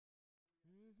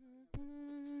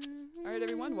All right,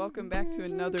 everyone, welcome back to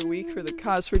another week for the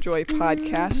Cause for Joy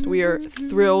podcast. We are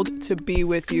thrilled to be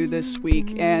with you this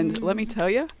week, and let me tell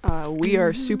you, we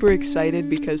are super excited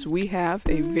because we have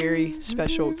a very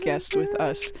special guest with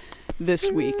us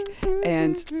this week,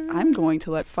 and I'm going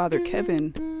to let Father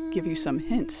Kevin give you some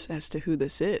hints as to who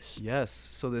this is. Yes,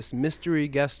 so this mystery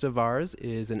guest of ours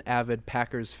is an avid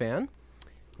Packers fan,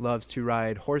 loves to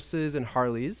ride horses and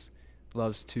Harleys,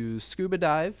 loves to scuba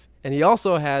dive, and he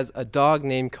also has a dog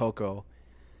named Coco.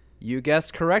 You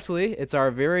guessed correctly. It's our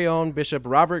very own Bishop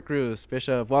Robert Gruss.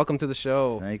 Bishop, welcome to the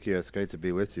show. Thank you. It's great to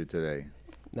be with you today.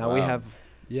 Now we have,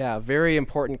 a very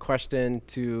important question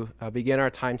to begin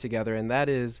our time together, and that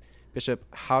is, Bishop,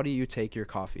 how do you take your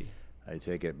coffee? I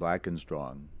take it black and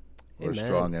strong, or Amen.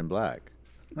 strong and black.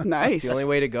 Nice. It's the only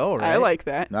way to go, right? I like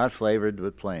that. Not flavored,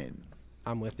 but plain.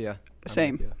 I'm with you.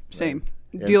 Same.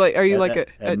 And- Do you like? Are you like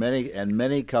and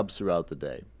many cups throughout the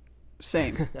day.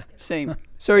 Same.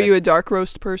 So are you a dark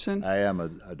roast person? I am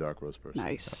a dark roast person.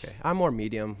 Nice. Okay, I'm more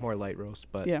medium, more light roast,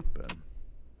 but Yeah. But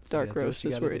Dark Yeah, roast those you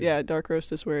is gotta where, do. yeah, dark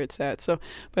roast is where it's at. So,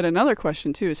 but another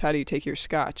question too is, how do you take your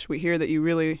scotch? We hear that you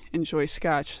really enjoy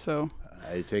scotch. So,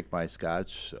 I take my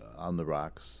scotch on the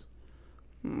rocks,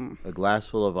 mm, a glass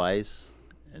full of ice,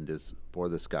 and just pour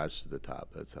the scotch to the top.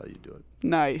 That's how you do it.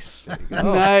 nice,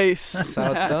 go. nice. that's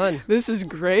how it's done. This is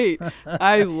great.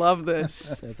 I love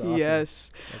this. That's awesome.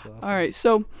 Yes. That's awesome. All right.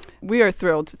 So we are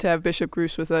thrilled to have Bishop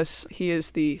Gruss with us. He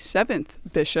is the 7th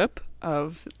bishop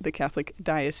of the Catholic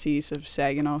Diocese of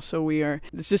Saginaw. So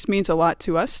this just means a lot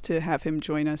to us to have him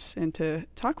join us and to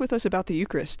talk with us about the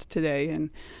Eucharist today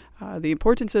and the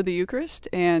importance of the Eucharist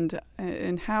and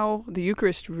how the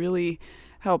Eucharist really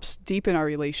helps deepen our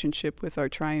relationship with our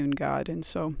triune God. And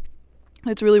so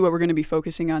that's really what we're going to be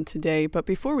focusing on today. But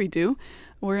before we do,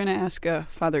 we're going to ask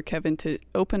Father Kevin to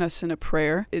open us in a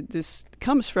prayer. This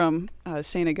comes from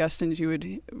St. Augustine's. You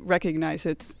would recognize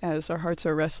it as our hearts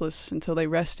are restless until they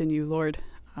rest in you, Lord.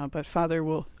 But Father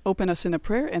will open us in a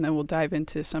prayer, and then we'll dive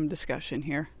into some discussion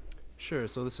here. Sure.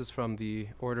 So this is from the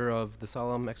order of the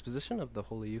Solemn Exposition of the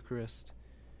Holy Eucharist.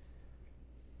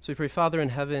 So we pray, Father in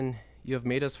heaven, you have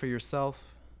made us for yourself.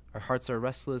 Our hearts are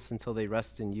restless until they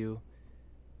rest in you.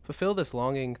 Fulfill this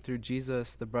longing through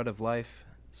Jesus, the bread of life,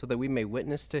 so that we may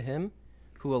witness to him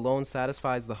who alone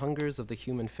satisfies the hungers of the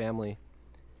human family.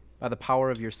 By the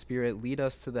power of your Spirit, lead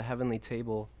us to the heavenly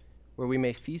table, where we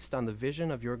may feast on the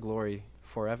vision of your glory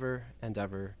forever and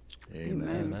ever. Amen. Amen.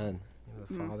 Amen. In the name of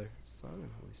the Father, Son,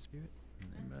 and Holy Spirit.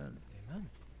 Amen. Amen.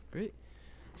 Great.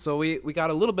 So we got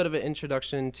a little bit of an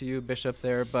introduction to you, Bishop,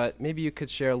 there, but maybe you could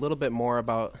share a little bit more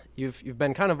about, you've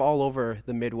been kind of all over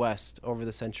the Midwest over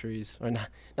the centuries, or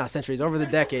not centuries, over the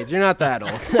decades. You're not that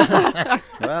old.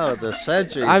 Well, the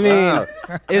centuries. I mean, wow.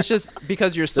 It's just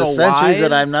because you're so The centuries wise.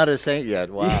 that I'm not a saint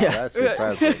yet. Wow, Yeah. that's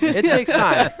impressive. It takes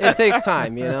time. It takes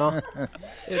time, you know?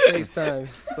 It takes time.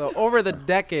 So over the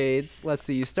decades, let's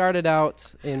see, you started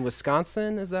out in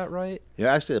Wisconsin, is that right?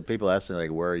 Yeah, actually, the people ask me,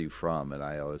 like, where are you from? And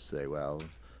I always say, well,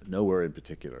 nowhere in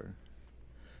particular.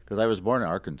 Because I was born in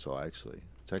Arkansas, actually,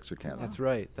 Texarkana. That's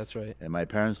right. That's right. And my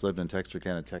parents lived in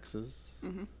Texarkana, Texas.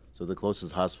 Mhm. So the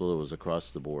closest hospital was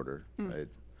across the border. Right?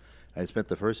 I spent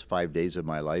the first 5 days of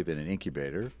my life in an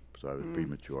incubator, so I was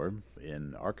premature,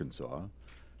 in Arkansas.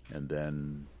 And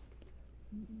then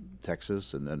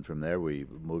Texas, and then from there we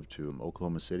moved to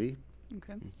Oklahoma City.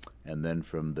 Okay. And then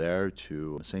from there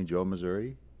to St. Joe,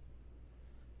 Missouri,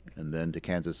 and then to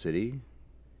Kansas City.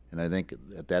 And I think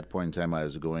at that point in time I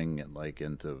was going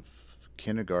into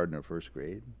kindergarten or first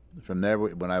grade. From there,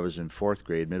 when I was in fourth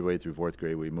grade, midway through fourth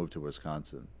grade, we moved to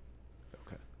Wisconsin.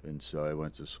 Okay. And so I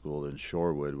went to school in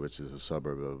Shorewood, which is a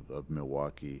suburb of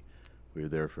Milwaukee. We were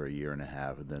there for a year and a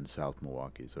half, and then South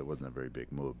Milwaukee. So it wasn't a very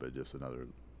big move, but just another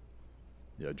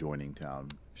adjoining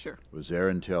town. Sure. Was there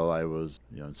until I was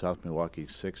in South Milwaukee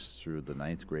 6th through the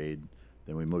 9th grade.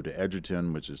 Then we moved to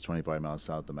Edgerton, which is 25 miles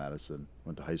south of Madison.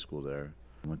 Went to high school there.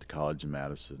 Went to college in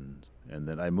Madison. And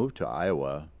then I moved to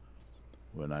Iowa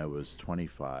when I was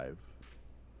 25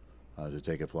 to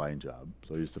take a flying job.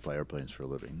 So I used to fly airplanes for a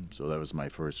living. So that was my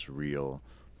first real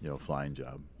flying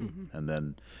job. Mm-hmm. And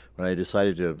then when I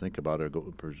decided to think about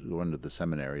going to the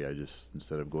seminary, I just,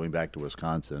 instead of going back to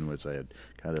Wisconsin, which I had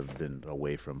kind of been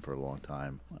away from for a long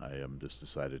time, I just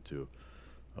decided to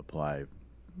apply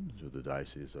to the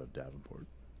Diocese of Davenport.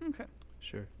 Okay.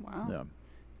 Sure. Wow. Yeah.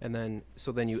 And then,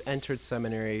 so then you entered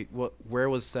seminary. Where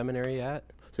was seminary at?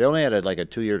 So I only had like a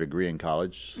 2-year degree in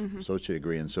college, associate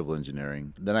degree in civil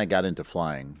engineering. Then I got into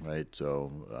flying, right? So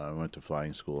I went to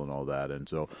flying school and all that. And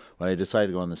so when I decided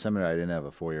to go in the seminary, I didn't have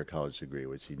a 4-year college degree,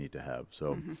 which you need to have.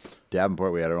 So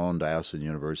Davenport, we had our own diocesan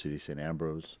university, St.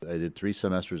 Ambrose. I did 3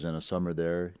 semesters in a summer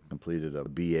there, completed a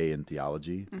BA in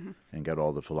theology, and got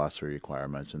all the philosophy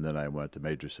requirements. And then I went to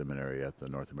major seminary at the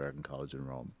North American College in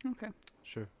Rome. Okay.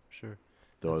 Sure.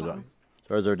 So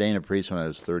I was ordained a priest when I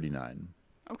was 39.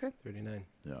 Okay. 39.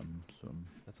 Yeah. So.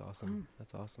 That's awesome.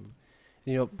 That's awesome.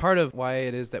 You know, part of why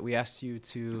it is that we asked you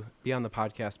to be on the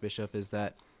podcast, Bishop, is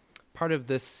that part of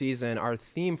this season, our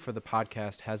theme for the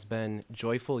podcast has been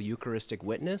joyful Eucharistic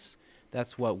witness.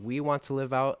 That's what we want to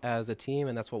live out as a team,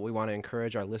 and that's what we want to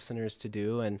encourage our listeners to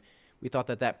do. And we thought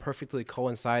that that perfectly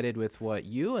coincided with what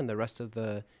you and the rest of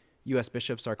the U.S.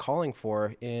 bishops are calling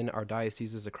for in our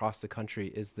dioceses across the country,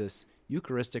 is this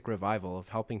Eucharistic revival of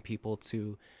helping people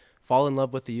to fall in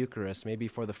love with the Eucharist, maybe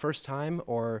for the first time,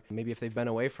 or maybe if they've been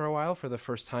away for a while, for the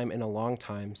first time in a long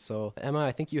time. So, Emma,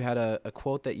 I think you had a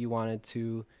quote that you wanted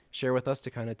to share with us to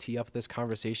kind of tee up this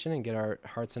conversation and get our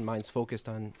hearts and minds focused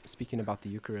on speaking about the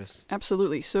Eucharist.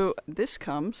 Absolutely. So this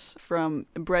comes from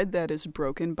Bread That Is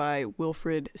Broken by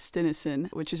Wilfred Stinnesen,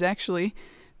 which is actually,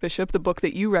 Bishop, the book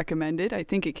that you recommended. I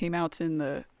think it came out in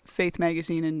the Faith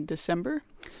magazine in December.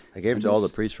 I gave it to all the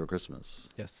priests for Christmas.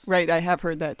 Yes. Right, I have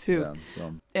heard that too. Yeah,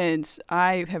 so. And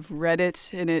I have read it,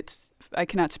 and I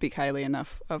cannot speak highly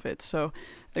enough of it. So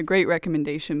a great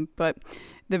recommendation. But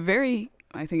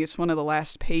I think it's one of the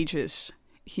last pages,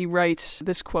 he writes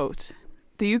this quote: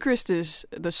 "The Eucharist is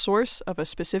the source of a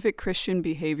specific Christian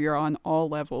behavior on all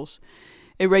levels.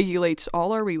 It regulates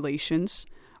all our relations,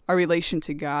 our relation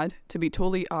to God, to be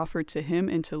totally offered to Him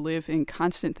and to live in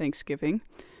constant thanksgiving,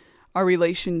 our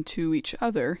relation to each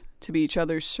other, to be each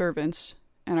other's servants,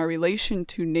 and our relation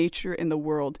to nature and the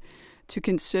world, to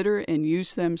consider and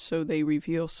use them so they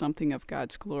reveal something of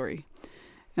God's glory."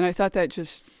 And I thought that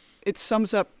it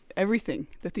sums up everything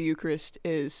that the Eucharist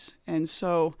is. And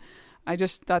so I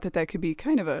just thought that could be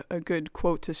kind of a good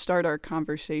quote to start our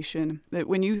conversation, that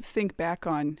when you think back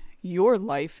on your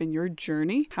life and your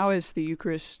journey, how has the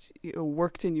Eucharist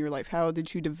worked in your life? How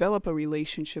did you develop a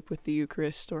relationship with the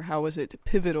Eucharist, or how was it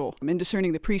pivotal in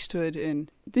discerning the priesthood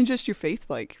and then just your faith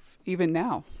life, even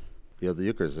now? Yeah, the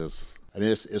Eucharist is,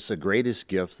 it's the greatest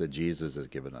gift that Jesus has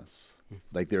given us.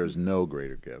 Like, there is no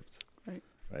greater gift.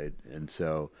 Right? And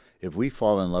so if we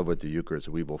fall in love with the Eucharist,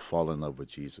 we will fall in love with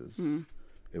Jesus.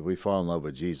 If we fall in love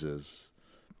with Jesus,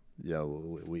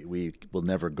 we will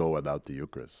never go without the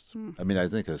Eucharist. I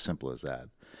think as simple as that.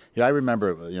 I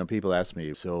remember, people ask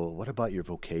me, so what about your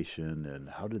vocation and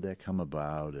how did that come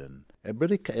about? And it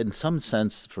really, in some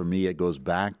sense, for me, it goes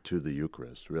back to the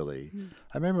Eucharist, really.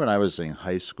 I remember when I was in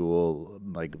high school,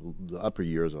 like the upper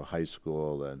years of high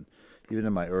school, and even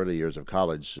in my early years of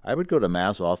college, I would go to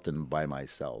Mass often by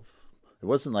myself. It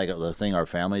wasn't like the thing our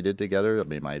family did together.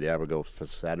 My dad would go for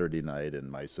Saturday night, and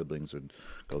my siblings would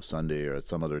go Sunday or at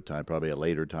some other time, probably a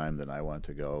later time than I want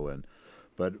to go.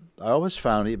 But I always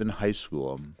found, even in high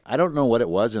school, I don't know what it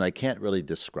was, and I can't really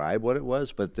describe what it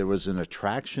was, but there was an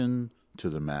attraction to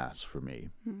the Mass for me.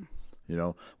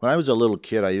 When I was a little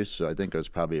kid, I think it was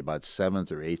probably about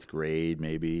 7th or 8th grade,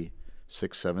 maybe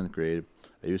 6th, 7th grade,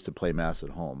 I used to play Mass at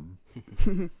home.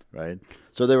 Right?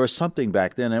 So there was something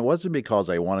back then. It wasn't because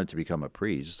I wanted to become a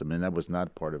priest. That was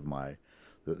not part of my,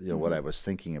 what I was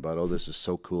thinking about. Oh, this is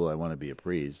so cool, I want to be a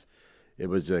priest. It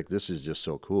was like, this is just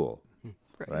so cool,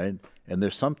 right? And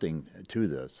there's something to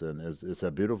this, and it's a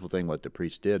beautiful thing what the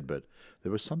priest did, but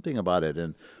there was something about it.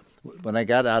 And when I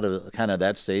got out of kind of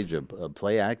that stage of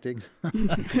play acting,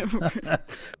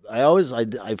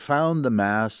 I found the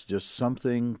Mass just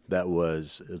something that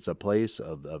it's a place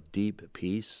of deep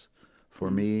peace. For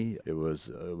me, it was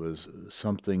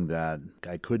something that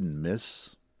I couldn't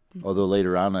miss. Although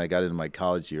later on, I got into my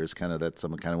college years,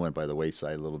 something kind of went by the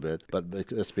wayside a little bit. But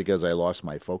it's because I lost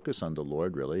my focus on the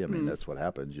Lord, really. That's what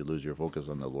happens. You lose your focus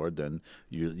on the Lord, then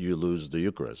you lose the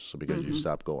Eucharist because you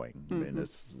stop going.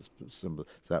 It's simple.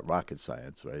 It's not rocket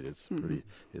science, right?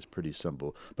 It's pretty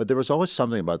simple. But there was always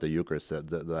something about the Eucharist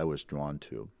that I was drawn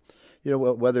to.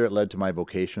 Whether it led to my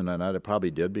vocation or not, it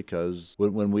probably did, because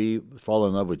when we fall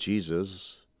in love with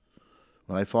Jesus,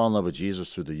 when I fall in love with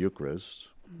Jesus through the Eucharist,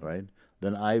 right,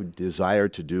 then I desire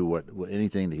to do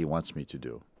anything that He wants me to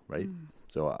do, right?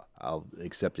 So I'll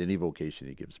accept any vocation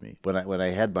He gives me. When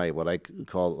I had my, what I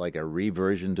call like a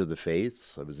reversion to the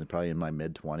faith, I was probably in my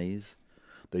mid-20s,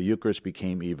 the Eucharist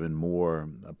became even more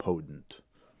potent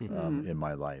in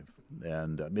my life.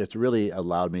 And it's really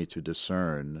allowed me to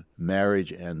discern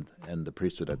marriage and the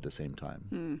priesthood at the same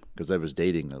time. Because I was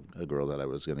dating a girl that I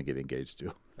was going to get engaged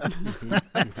to.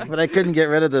 But I couldn't get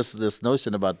rid of this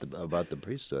notion about the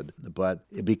priesthood. But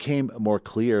it became more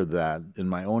clear that in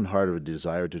my own heart of a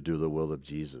desire to do the will of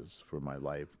Jesus for my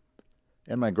life.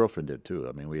 And my girlfriend did too.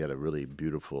 I mean, we had a really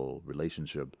beautiful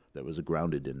relationship that was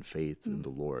grounded in faith in the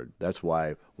Lord. That's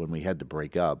why when we had to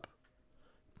break up,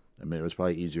 I mean, it was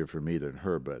probably easier for me than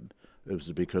her, but it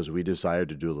was because we desired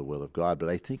to do the will of God. But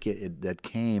I think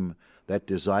that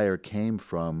desire came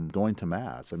from going to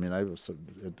Mass. I mean,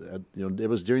 it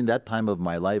was during that time of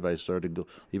my life I started to go,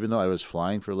 even though I was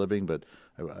flying for a living, but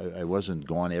I wasn't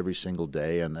gone every single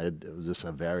day, and it was just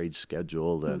a varied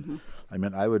schedule. And I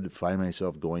mean, I would find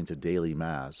myself going to daily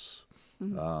Mass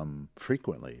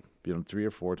frequently, 3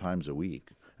 or 4 times a week,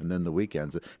 and then the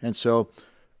weekends. And so,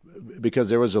 because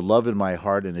there was a love in my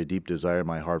heart and a deep desire in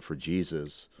my heart for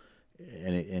Jesus,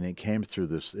 and it came through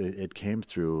this. It came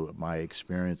through my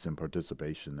experience and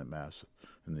participation at Mass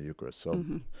in the Eucharist. So,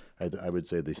 I would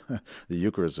say the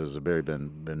Eucharist has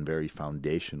been very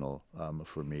foundational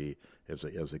for me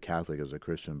as a Catholic, as a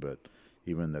Christian. But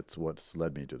even that's what's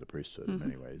led me to the priesthood in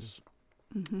many ways.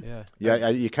 Yeah.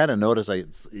 You kind of notice.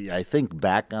 I think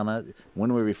back on it.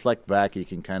 When we reflect back, you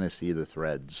can kind of see the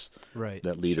threads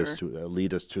that lead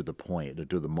us to the point,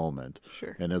 to the moment.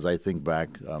 Sure. And as I think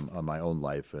back on my own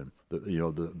life, and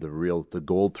the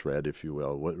gold thread, if you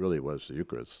will, what really was the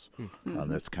Eucharist.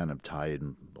 That's kind of tied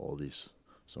all these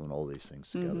things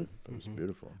together. It was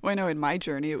beautiful. Well, I know in my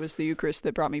journey, it was the Eucharist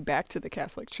that brought me back to the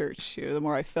Catholic Church. The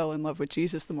more I fell in love with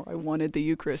Jesus, the more I wanted the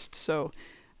Eucharist. So,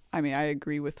 I mean, I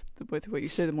agree with what you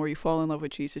said. The more you fall in love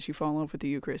with Jesus, you fall in love with the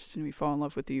Eucharist. And when you fall in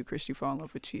love with the Eucharist, you fall in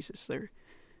love with Jesus.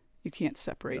 You can't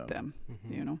separate them,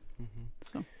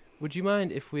 So, would you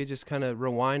mind if we just kind of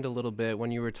rewind a little bit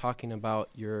when you were talking about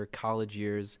your college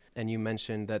years and you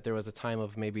mentioned that there was a time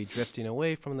of maybe drifting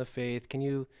away from the faith? Can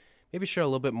you maybe share a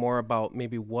little bit more about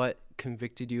maybe what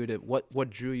convicted you to what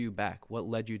drew you back? What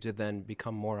led you to then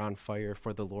become more on fire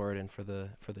for the Lord and for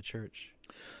the church?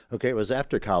 Okay, it was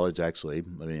after college, actually.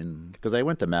 I mean, because I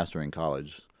went to Mastering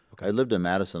College. Okay. I lived in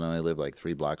Madison, and I lived like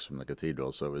 3 blocks from the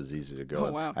cathedral, so it was easy to go.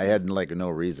 Oh, wow. I had no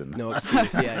reason. No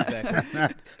excuse, yeah,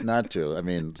 exactly. not to. I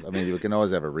mean, we can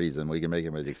always have a reason. We can make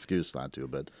him an excuse not to,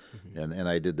 but and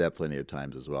I did that plenty of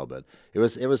times as well. But it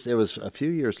was a few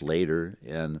years later,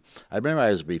 and I remember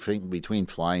I was between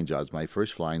flying jobs, my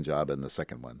first flying job and the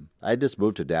second one. I just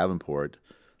moved to Davenport.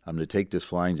 I'm to take this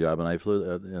flying job, and I flew.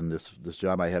 And this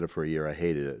job, I had it for a year. I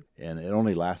hated it, and it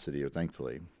only lasted a year,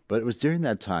 thankfully. But it was during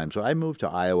that time. So I moved to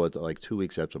Iowa like 2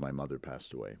 weeks after my mother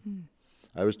passed away.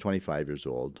 I was 25 years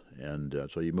old, and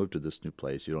so you move to this new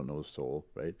place. You don't know a soul,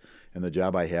 right? And the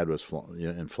job I had was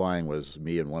flying was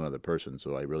me and one other person,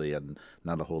 so I really had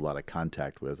not a whole lot of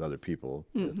contact with other people,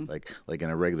 like in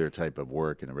a regular type of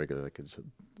work, in a regular,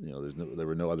 there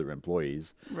were no other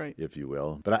employees, right, if you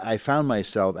will. But I found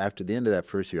myself, after the end of that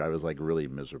first year, I was like really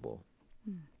miserable.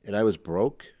 And I was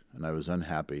broke, and I was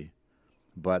unhappy.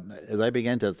 But as I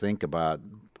began to think about,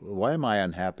 why am I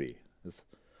unhappy?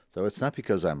 So it's not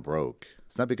because I'm broke.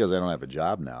 It's not because I don't have a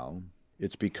job now.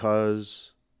 It's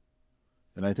because,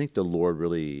 and I think the Lord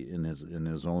really, in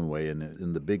his own way, and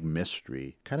in the big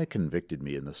mystery, kind of convicted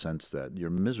me in the sense that you're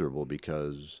miserable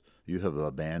because you have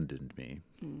abandoned me,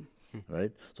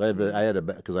 right? So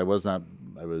because I was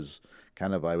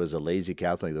a lazy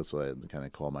Catholic. That's what I kind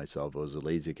of call myself. I was a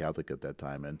lazy Catholic at that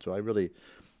time, and so I really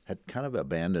had kind of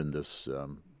abandoned this,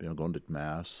 going to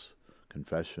Mass,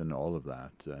 confession, all of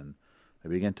that, and I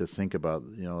began to think about,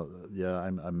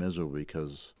 I'm miserable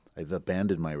because I've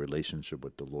abandoned my relationship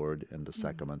with the Lord and the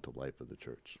sacramental life of the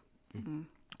church.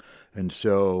 And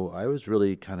so I was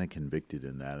really kind of convicted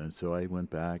in that. And so I went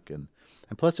back, and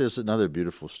plus there's another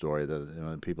beautiful story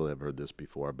that people have heard this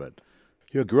before, but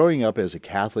growing up as a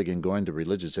Catholic and going to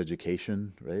religious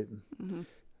education, right?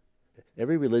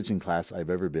 Every religion class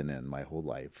I've ever been in my whole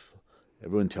life,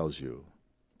 everyone tells you,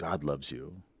 God loves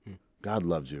you. God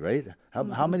loves you, right?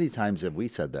 How many times have we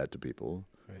said that to people,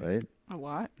 right? A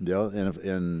lot.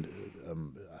 And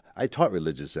I taught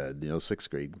religious ed, 6th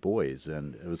grade boys,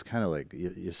 and it was kind of like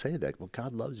you say that, well,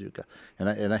 God loves you,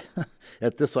 and I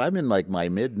at this, so I'm in like my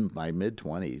mid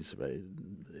 20s, right?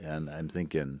 And I'm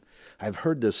thinking, I've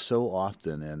heard this so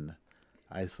often, and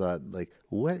I thought, like,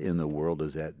 what in the world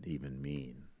does that even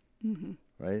mean,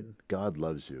 right? God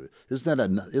loves you. Isn't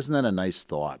that a nice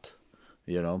thought?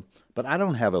 But I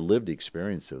don't have a lived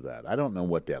experience of that. I don't know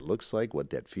what that looks like, what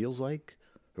that feels like,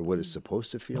 or what it's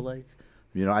supposed to feel like.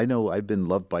 I know I've been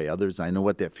loved by others. I know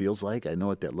what that feels like. I know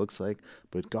what that looks like.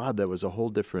 But God, that was a whole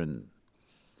different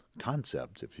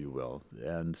concept, if you will.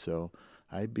 And so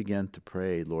I began to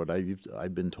pray, Lord,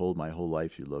 I've been told my whole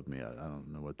life you love me. I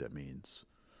don't know what that means.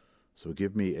 So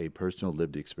give me a personal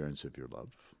lived experience of your love.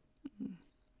 Mm-hmm.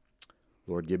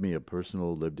 Lord, give me a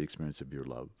personal lived experience of your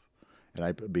love. And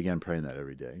I began praying that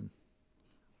every day.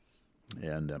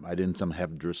 And I didn't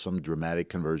have some dramatic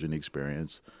conversion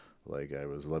experience, like I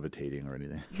was levitating or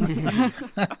anything.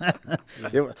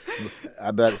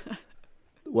 But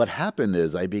what happened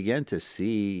is I began to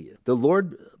see the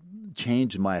Lord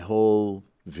changed my whole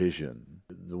vision,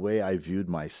 the way I viewed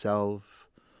myself,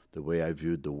 the way I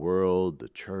viewed the world, the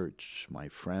church, my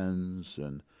friends,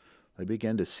 and I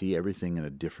began to see everything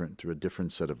through a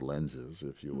different set of lenses,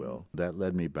 if you will. That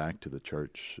led me back to the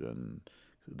church, and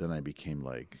then I became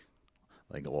like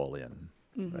all in,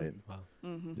 right? Wow.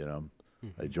 You know,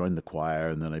 I joined the choir,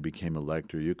 and then I became a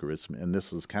lector Eucharist, and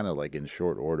this was kind of like in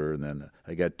short order, and then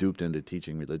I got duped into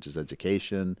teaching religious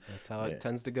education. That's how it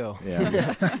tends to go.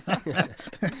 Yeah.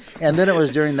 And then it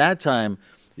was during that time,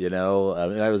 you know,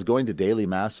 I was going to daily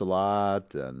mass a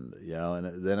lot, and, you know,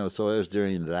 and then it was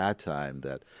during that time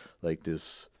that like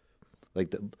this,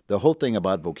 like the whole thing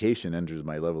about vocation enters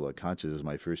my level of consciousness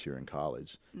my first year in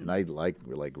college, and I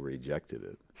rejected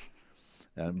it.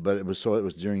 But it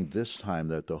was during this time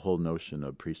that the whole notion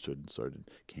of priesthood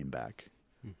came back,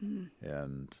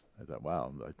 and I thought,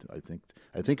 wow, I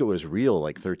think it was real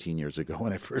like 13 years ago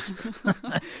when I first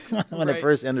I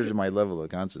first entered my level of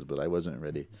consciousness, but I wasn't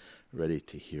ready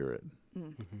to hear it,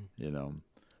 you know.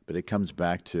 But it comes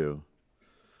back to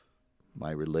my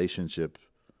relationship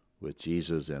with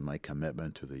Jesus and my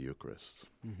commitment to the Eucharist.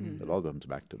 It all comes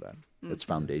back to that. It's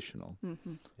foundational,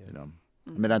 you know.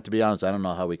 I mean, to be honest, I don't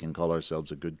know how we can call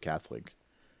ourselves a good Catholic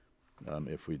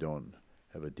if we don't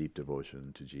have a deep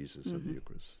devotion to Jesus and the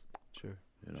Eucharist. Sure.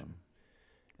 You know.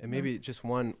 And maybe just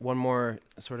one more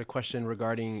sort of question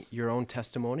regarding your own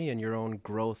testimony and your own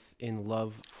growth in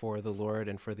love for the Lord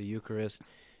and for the Eucharist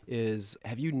is,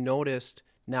 have you noticed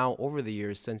now over the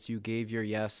years since you gave your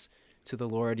yes to the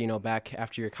Lord, you know, back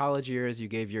after your college years, you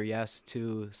gave your yes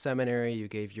to seminary, you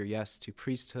gave your yes to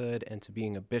priesthood and to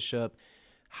being a bishop,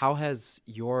 how has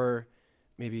your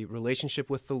maybe relationship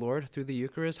with the Lord through the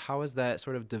Eucharist, how has that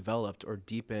sort of developed or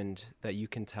deepened that you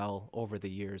can tell over the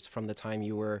years from the time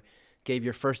you gave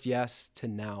your first yes to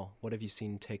now? What have you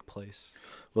seen take place?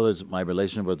 Well, my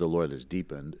relationship with the Lord has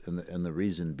deepened, and the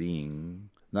reason being,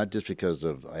 not just because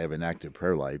I have an active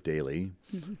prayer life daily,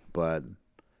 but,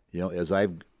 you know, as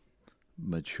I've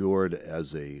matured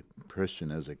as a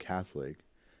Christian, as a Catholic,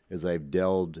 as I've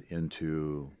delved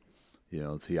into, you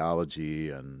know, theology,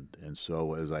 and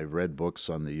so as I've read books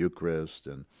on the Eucharist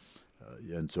and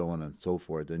so on and so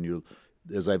forth, and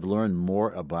as I've learned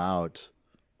more about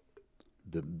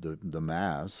the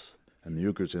Mass and the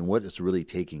Eucharist and what is really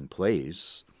taking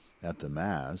place at the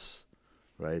Mass,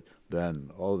 right?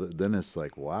 Then then it's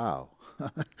like, wow,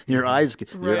 your eyes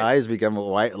become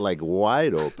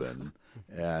wide open,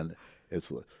 and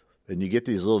you get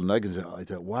these little nuggets. And I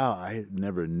thought, wow, I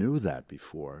never knew that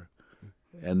before.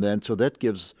 And then, so that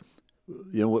gives,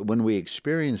 you know, when we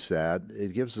experience that,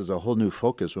 it gives us a whole new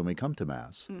focus when we come to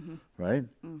Mass, right?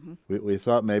 We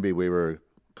thought maybe we were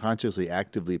consciously,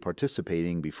 actively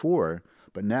participating before,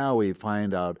 but now we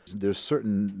find out there's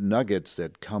certain nuggets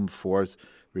that come forth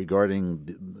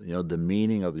regarding, you know, the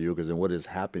meaning of the Eucharist and what is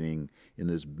happening in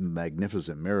this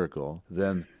magnificent miracle.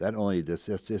 Then that only this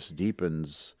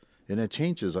deepens, and it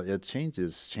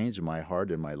changed my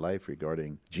heart and my life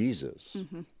regarding Jesus.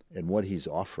 And what he's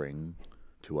offering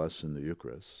to us in the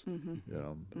Eucharist, you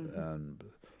know, and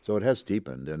so it has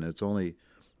deepened, and it's only,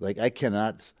 like, I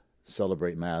cannot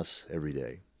celebrate Mass every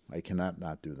day. I cannot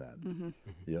not do that,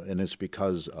 you know, and it's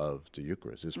because of the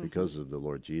Eucharist. It's because of the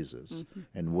Lord Jesus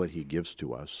and what he gives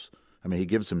to us. I mean, he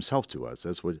gives himself to us.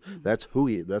 That's what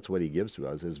he gives to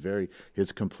us.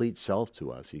 His complete self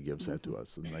to us. He gives that to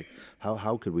us, and like,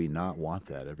 how could we not want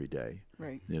that every day?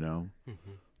 Right. You know.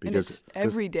 Because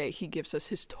every day he gives us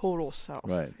his total self.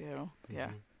 Right. You know? Yeah.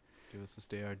 Give us this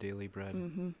day our daily bread.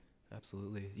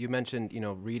 Absolutely. You mentioned, you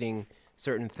know, reading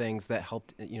certain things that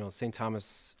helped, you know, St.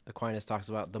 Thomas Aquinas talks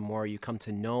about the more you come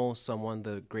to know someone,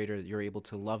 the greater you're able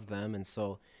to love them. And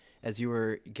so as you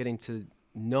were getting to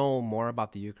know more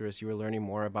about the Eucharist, you were learning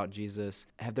more about Jesus,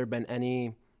 have there been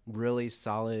any really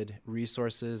solid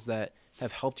resources that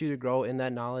have helped you to grow in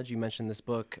that knowledge? You mentioned this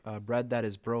book, Bread That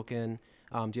Is Broken.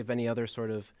 Do you have any other sort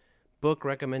of book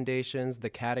recommendations, the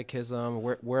Catechism?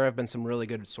 Where have been some really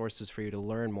good sources for you to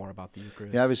learn more about the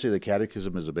Eucharist? Yeah, obviously the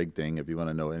Catechism is a big thing. If you want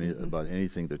to know about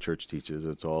anything the Church teaches,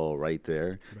 it's all right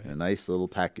there in a nice little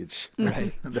package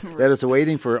Right. that is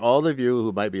waiting for all of you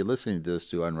who might be listening to this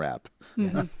to unwrap.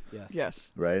 Yes.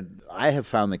 Yes. Right? I have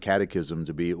found the Catechism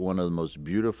to be one of the most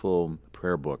beautiful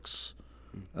prayer books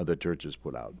the Church has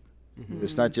put out.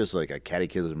 It's not just like a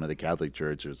catechism of the Catholic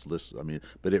Church. It's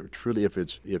but it truly,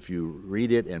 if you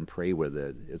read it and pray with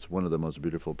it, it's one of the most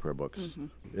beautiful prayer books.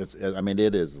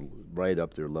 It is right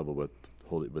up there level with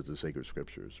the sacred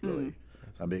scriptures, really.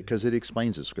 Because it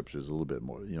explains the scriptures a little bit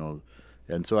more,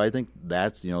 and so I think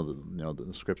that's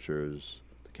the scriptures,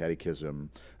 the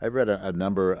Catechism. I've read a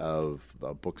number of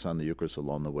books on the Eucharist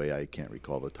along the way. I can't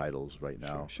recall the titles right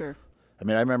now. Sure. I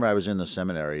mean, I remember I was in the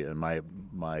seminary, and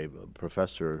my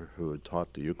professor who had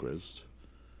taught the Eucharist,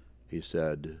 he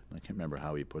said, I can't remember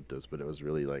how he put this, but it was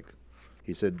really like,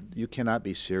 he said, you cannot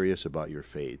be serious about your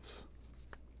faith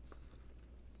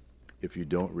if you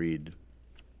don't read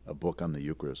a book on the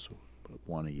Eucharist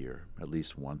one a year, at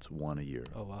least one a year.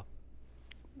 Oh, wow.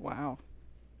 Wow.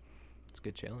 It's a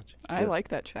good challenge. I like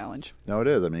that challenge. No, it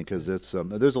is. I mean, because it's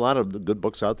there's a lot of good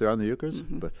books out there on the Eucharist,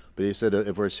 but he said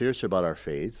if we're serious about our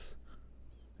faith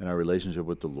and our relationship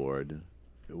with the Lord,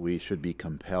 we should be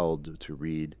compelled to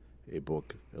read a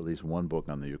book, at least one book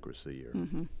on the Eucharist a year. I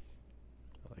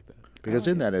like that. Because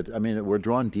in that, we're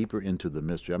drawn deeper into the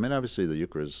mystery. I mean, obviously the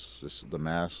Eucharist, the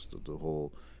Mass, the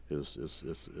whole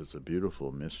is a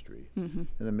beautiful mystery. And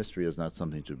a mystery is not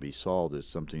something to be solved. It's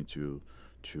something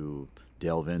to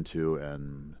delve into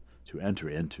and to enter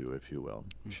into, if you will.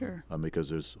 Sure.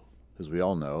 Because as we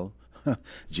all know,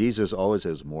 Jesus always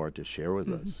has more to share with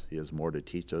us. He has more to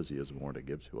teach us. He has more to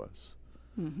give to us.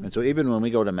 And so even when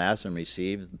we go to Mass and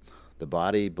receive the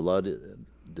body, blood,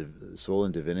 soul,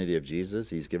 and divinity of Jesus,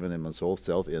 he's given him his whole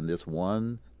self in this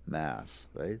one Mass,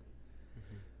 right?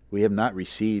 We have not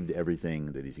received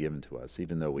everything that he's given to us,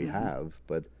 even though we have.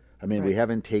 But, we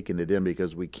haven't taken it in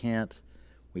because we can't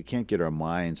get our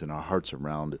minds and our hearts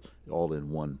around it all in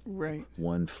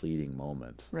one fleeting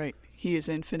moment. Right. He is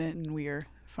infinite and we are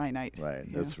finite. Right.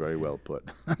 That's very well put.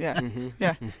 Yeah.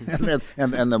 Yeah.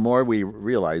 and the more we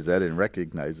realize that and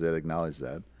recognize that, acknowledge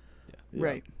that. Yeah.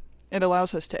 Right. It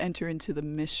allows us to enter into the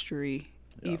mystery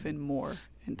even more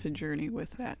and to journey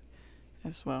with that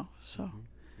as well. So,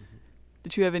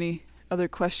 did you have any other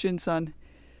questions on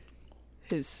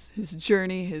his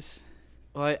journey, his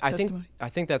Well, I testimony?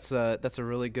 think that's a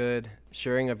really good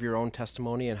sharing of your own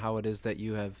testimony and how it is that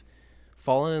you have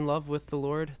fallen in love with the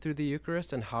Lord through the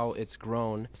Eucharist and how it's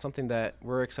grown. Something that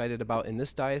we're excited about in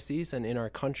this diocese and in our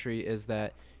country is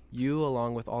that you,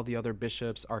 along with all the other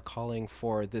bishops, are calling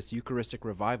for this Eucharistic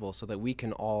revival so that we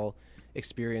can all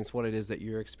experience what it is that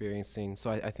you're experiencing.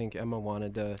 So I think Emma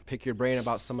wanted to pick your brain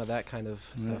about some of that kind of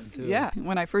stuff too. Yeah,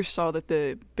 when I first saw that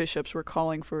the bishops were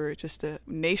calling for just a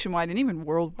nationwide and even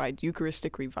worldwide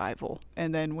Eucharistic revival,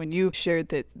 and then when you shared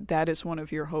that that is one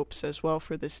of your hopes as well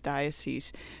for this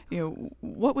diocese,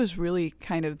 what was really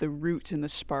kind of the root and the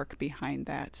spark behind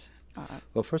that?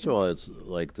 Well, first of all, it's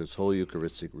like this whole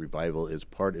Eucharistic revival is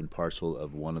part and parcel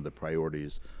of one of the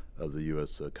priorities of the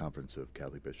U.S. Conference of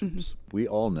Catholic Bishops. We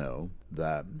all know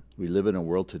that we live in a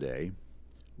world today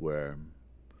where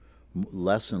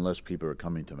less and less people are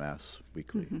coming to Mass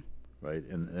weekly, right?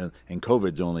 And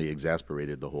COVID's only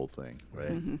exacerbated the whole thing,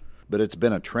 right? But it's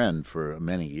been a trend for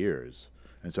many years.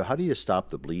 And so how do you stop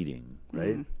the bleeding,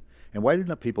 right? And why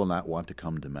do people not want to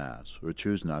come to Mass or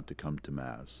choose not to come to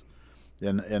Mass?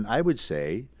 And I would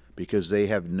say because they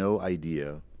have no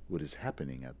idea what is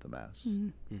happening at the Mass.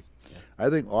 I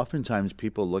think oftentimes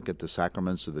people look at the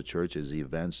sacraments of the Church as the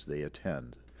events they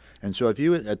attend. And so if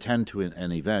you attend to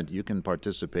an event, you can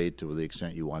participate to the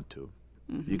extent you want to.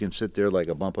 You can sit there like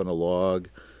a bump on a log,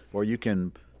 or you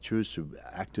can choose to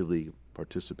actively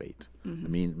participate.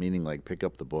 Meaning like pick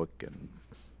up the book and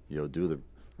do the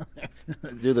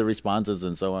do the responses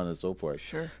and so on and so forth.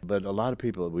 Sure. But a lot of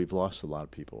people, we've lost a lot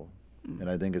of people. And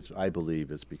I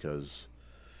believe it's because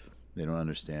they don't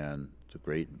understand the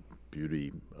great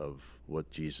beauty of what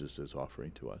Jesus is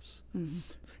offering to us.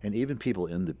 And even people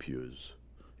in the pews.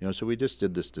 So we just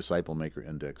did this Disciple Maker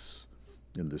Index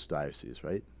in this diocese,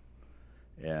 right?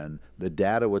 And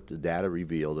what the data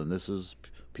revealed, and this is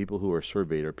people who are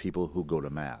surveyed are people who go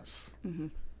to Mass.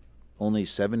 Only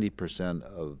 70%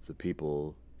 of the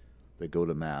people that go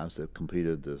to Mass that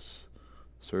completed this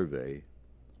survey,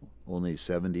 only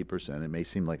 70%, it may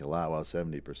seem like a lot,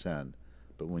 70%,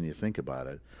 but when you think about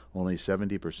it, only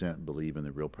 70% believe in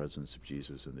the real presence of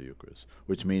Jesus in the Eucharist,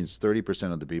 which means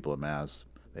 30% of the people at Mass,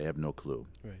 they have no clue.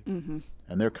 Right.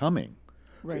 And they're coming.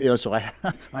 Right. You know, so I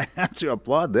I have to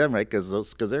applaud them, right?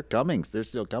 Because they're coming. They're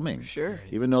still coming. Sure.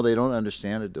 Even though they don't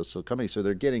understand it, they're still coming. So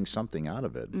they're getting something out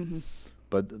of it. Mm-hmm.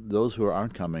 But those who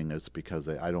aren't coming, it's because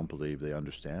I don't believe they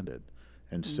understand it.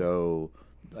 And so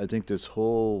I think this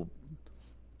whole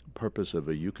purpose of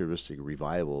a Eucharistic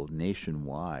revival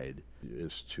nationwide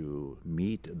is to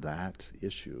meet that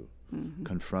issue,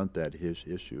 confront that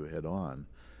issue head on.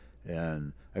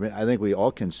 And I mean, I think we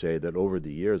all can say that over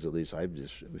the years, at least I've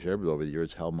just shared over the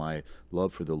years, how my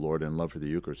love for the Lord and love for the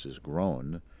Eucharist has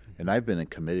grown. And I've been a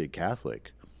committed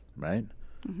Catholic, right?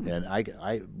 And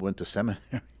I went to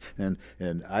seminary, and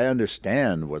I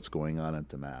understand what's going on at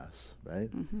the Mass,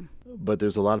 right? But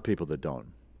there's a lot of people that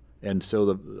don't. And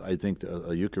so I think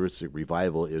a Eucharistic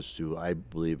revival I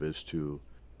believe, is to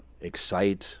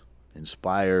excite,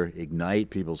 inspire,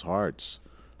 ignite people's hearts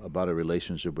about a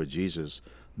relationship with Jesus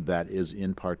that is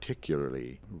in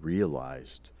particularly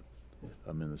realized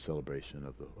in the celebration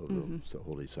of the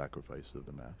holy sacrifice of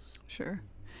the Mass. Sure.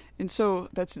 And so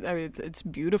it's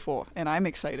beautiful, and I'm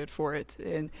excited for it.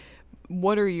 And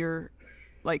what are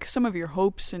some of your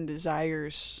hopes and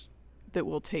desires that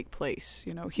will take place,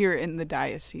 here in the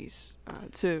diocese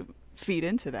to feed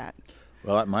into that?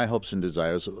 Well, my hopes and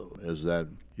desires is that,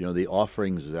 the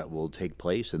offerings that will take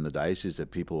place in the diocese,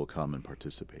 that people will come and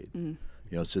participate,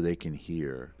 so they can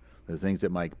hear the things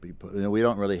that might be we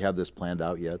don't really have this planned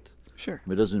out yet. Sure.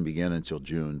 It doesn't begin until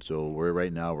June, so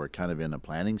we're kind of in a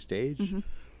planning stage.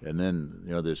 And then,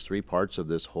 there's three parts of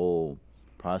this whole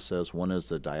process. One is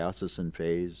the diocesan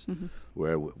phase,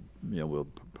 where we'll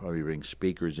probably bring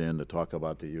speakers in to talk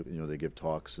about they give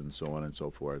talks and so on and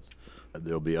so forth.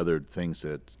 There'll be other things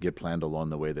that get planned along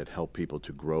the way that help people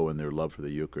to grow in their love for the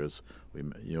Eucharist.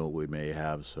 We may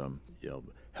have some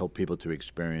help people to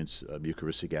experience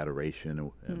Eucharistic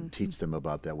adoration and teach them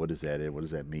about that. What does that is? What does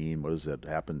that mean? What does that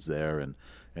happens there? And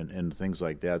things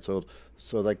like that. So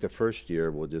like the first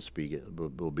year will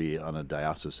be on a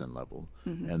diocesan level,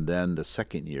 and then the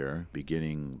second year,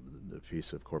 beginning the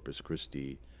Feast of Corpus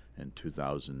Christi in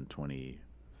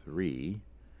 2023,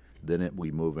 then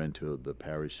we move into the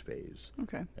parish phase.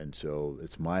 Okay. And so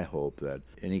it's my hope that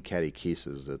any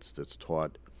catechesis that's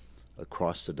taught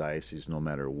across the diocese, no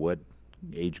matter what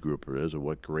age group it is or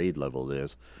what grade level it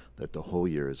is, that the whole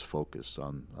year is focused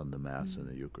on the Mass and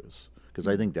the Eucharist. Because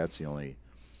I think that's the only,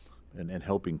 and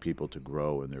helping people to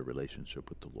grow in their relationship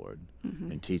with the Lord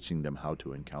and teaching them how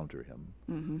to encounter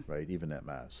Him, right? Even at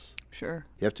Mass. Sure.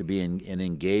 You have to be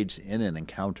engaged in an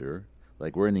encounter,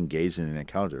 like we're engaged in an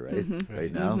encounter, right?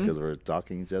 Right now, because we're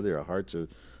talking to each other, our hearts are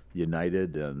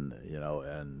united, and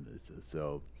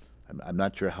so I'm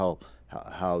not sure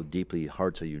how deeply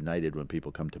hearts are united when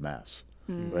people come to Mass,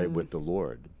 right, with the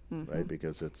Lord, right?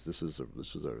 Because this is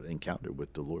an encounter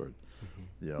with the Lord,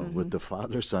 with the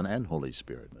Father, Son, and Holy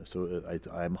Spirit. So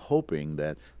I'm hoping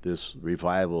that this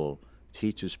revival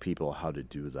teaches people how to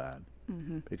do that,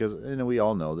 because we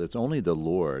all know that it's only the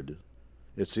Lord.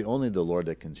 It's only the Lord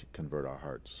that can convert our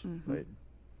hearts, right?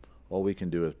 All we can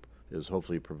do is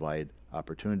hopefully provide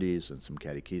opportunities and some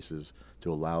catechesis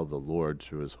to allow the Lord,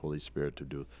 through His Holy Spirit, to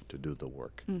do the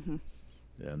work.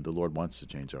 And the Lord wants to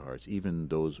change our hearts, even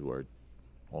those who are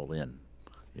all in.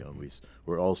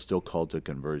 We're all still called to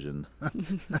conversion,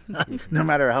 no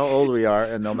matter how old we are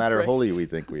and no matter how holy we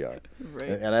think we are. Right.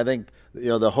 And I think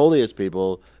the holiest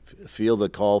people feel the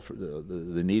call for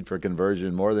the need for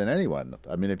conversion more than anyone.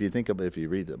 I mean, if you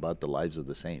read about the lives of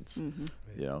the saints,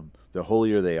 the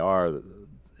holier they are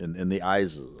in the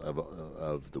eyes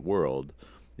of the world,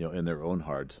 in their own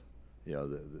heart,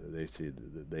 they see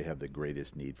they have the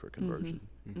greatest need for conversion.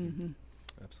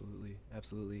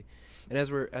 Absolutely. And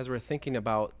as we're thinking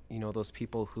about those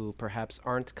people who perhaps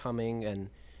aren't coming, and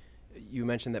you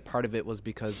mentioned that part of it was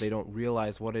because they don't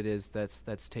realize what it is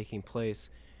that's taking place,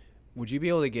 would you be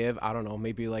able to give, I don't know,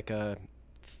 maybe like a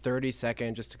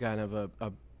 30-second, just to kind of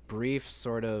a brief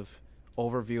sort of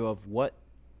overview of what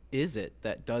is it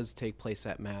that does take place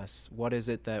at Mass? What is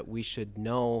it that we should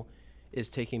know is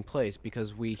taking place?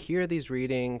 Because we hear these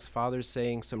readings, fathers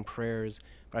saying some prayers,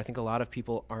 but I think a lot of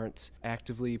people aren't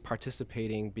actively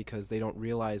participating because they don't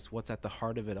realize what's at the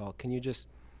heart of it all. Can you just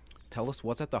tell us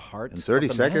what's at the heart? In 30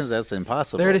 of the seconds, Mass? That's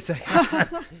impossible. 30 seconds.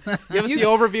 Give us the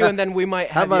overview, and then we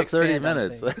might have How you about 30 expand on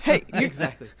minutes? things. Hey,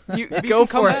 Exactly. You Maybe go you can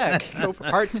come for it. back. Go for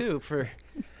part 2 for.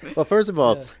 Well, first of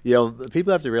all,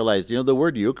 people have to realize, the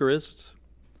word Eucharist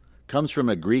comes from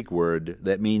a Greek word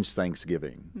that means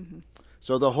thanksgiving.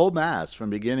 So the whole Mass,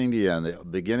 from beginning to end, the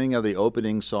beginning of the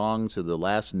opening song to the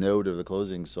last note of the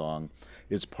closing song,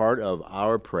 is part of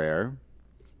our prayer,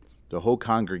 the whole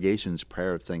congregation's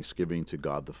prayer of thanksgiving to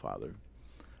God the Father.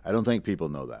 I don't think people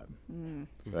know that,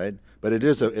 right? But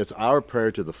it's our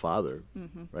prayer to the Father,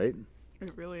 right?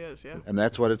 It really is, yeah. And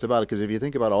that's what it's about. Because if you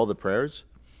think about all the prayers,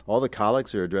 all the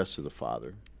collects are addressed to the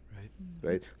Father,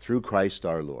 right? Through Christ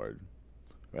our Lord,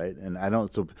 right? And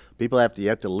so people you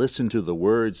have to listen to the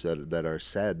words that are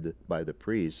said by the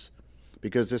priests,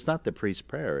 because it's not the priest's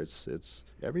prayer, it's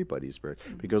everybody's prayer.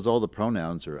 Because all the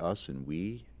pronouns are us and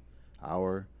we,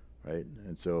 our, right?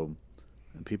 And so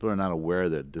people are not aware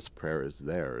that this prayer is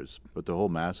theirs, but the whole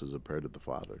Mass is a prayer to the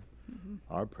Father.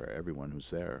 Our prayer, everyone who's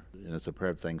there. And it's a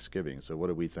prayer of thanksgiving. So what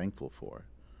are we thankful for?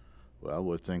 Well,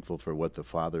 we're thankful for what the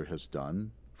Father has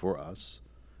done for us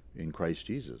in Christ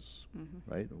Jesus,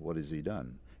 right? What has he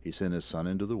done? He sent his Son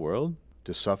into the world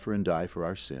to suffer and die for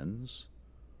our sins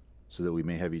so that we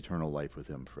may have eternal life with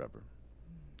him forever.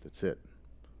 That's it.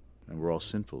 And we're all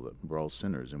sinful. We're all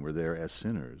sinners, and we're there as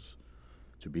sinners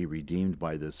to be redeemed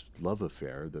by this love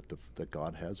affair that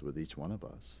God has with each one of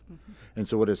us. And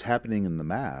so what is happening in the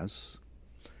Mass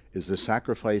is the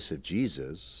sacrifice of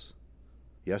Jesus.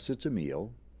 Yes, it's a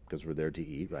meal, because we're there to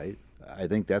eat, right? I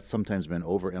think that's sometimes been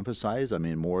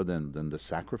overemphasized, more than the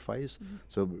sacrifice.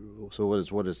 So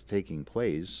what is taking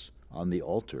place on the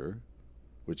altar,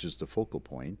 which is the focal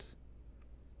point,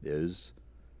 is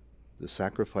the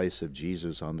sacrifice of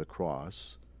Jesus on the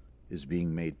cross is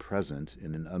being made present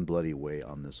in an unbloody way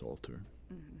on this altar.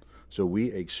 So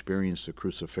we experience the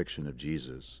crucifixion of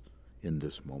Jesus in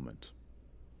this moment,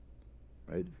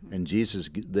 right? And Jesus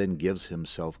then gives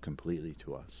himself completely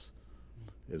to us.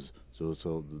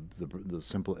 So the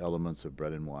simple elements of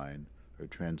bread and wine are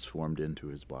transformed into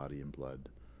his body and blood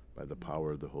by the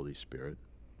power of the Holy Spirit.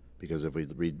 Because if we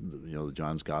read,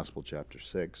 John's Gospel, chapter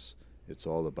 6, it's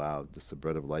all about the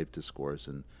bread of life discourse,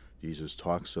 and Jesus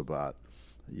talks about,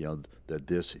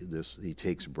 that he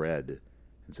takes bread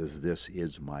and says, "This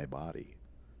is my body."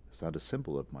 It's not a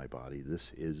symbol of my body.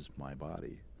 This is my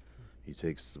body. He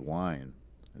takes the wine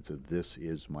and says, "This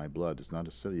is my blood." It's not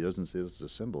a symbol. He doesn't say this is a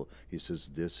symbol. He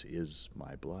says, "This is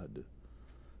my blood."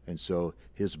 And so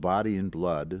his body and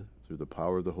blood, through the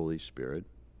power of the Holy Spirit,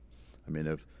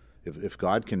 if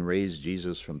God can raise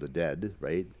Jesus from the dead,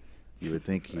 right, you would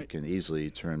think he can easily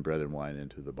turn bread and wine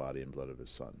into the body and blood of his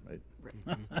Son, right?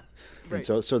 And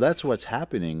so that's what's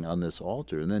happening on this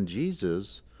altar. And then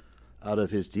Jesus, out of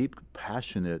his deep,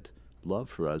 passionate love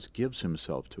for us, gives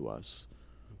himself to us,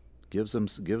 gives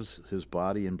his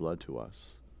body and blood to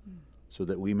us, so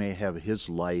that we may have his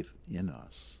life in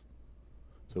us.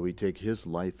 So we take his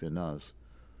life in us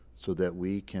so that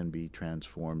we can be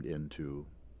transformed into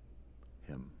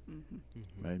him,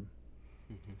 right?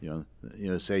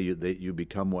 Say you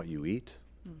become what you eat,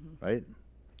 right?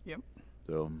 Yep.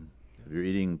 So if you're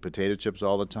eating potato chips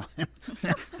all the time,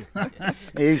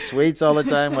 eating sweets all the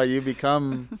time, well, you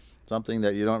become something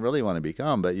that you don't really want to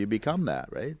become, but you become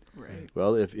that, right? Right.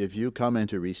 Well, if you come in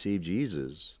to receive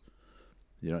Jesus,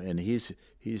 and he's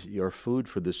your food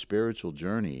for the spiritual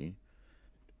journey,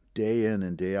 day in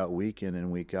and day out, week in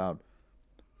and week out,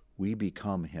 we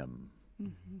become him,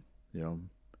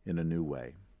 in a new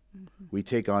way. We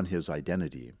take on his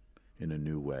identity in a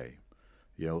new way.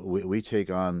 We take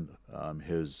on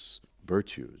his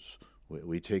virtues.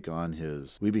 We take on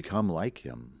we become like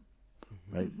him,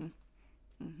 right?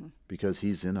 Because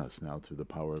he's in us now through the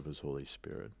power of his Holy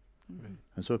Spirit.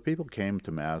 And so if people came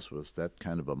to Mass with that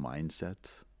kind of a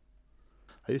mindset,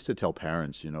 I used to tell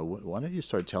parents, why don't you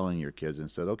start telling your kids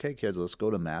instead, "Okay, kids, let's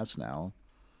go to Mass now."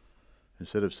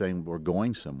 Instead of saying we're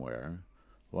going somewhere,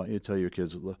 why don't you tell your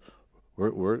kids,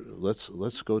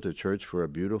 let's go to church for a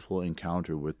beautiful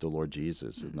encounter with the Lord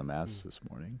Jesus in the Mass this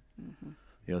morning.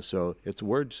 So it's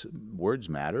words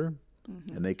matter,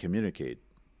 and they communicate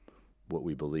what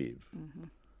we believe.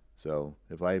 So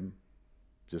if I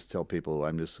just tell people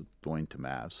I'm just going to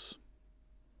Mass,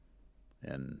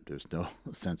 and there's no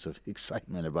sense of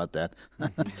excitement about that,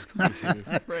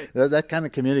 Right. that kind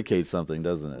of communicates something,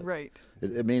 doesn't it? Right.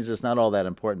 It means it's not all that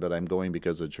important, but I'm going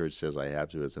because the church says I have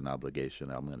to. It's an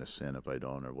obligation. I'm going to sin if I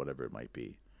don't, or whatever it might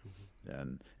be.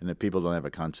 And if people don't have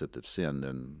a concept of sin,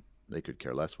 then they could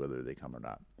care less whether they come or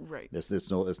not. Right.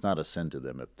 It's not a sin to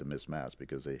them to miss Mass,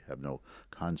 because they have no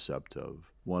concept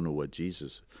of what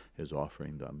Jesus is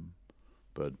offering them,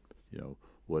 but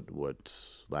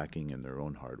what's lacking in their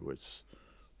own heart, which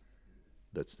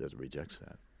that rejects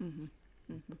that.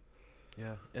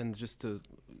 Yeah, and just to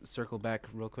circle back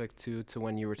real quick to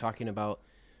when you were talking about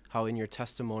how in your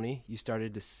testimony you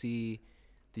started to see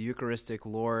the Eucharistic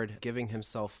Lord giving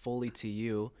himself fully to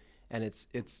you, and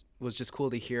it was just cool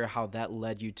to hear how that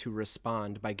led you to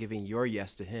respond by giving your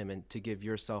yes to him and to give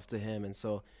yourself to him. And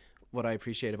so what I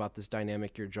appreciate about this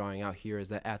dynamic you're drawing out here is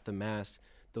that at the Mass,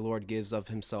 the Lord gives of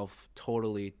himself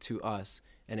totally to us,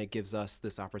 and it gives us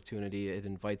this opportunity. It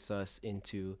invites us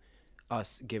into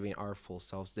us giving our full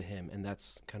selves to him, and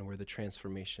that's kind of where the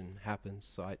transformation happens.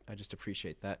 So I just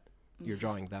appreciate that you're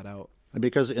drawing that out.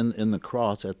 Because in the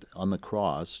cross, on the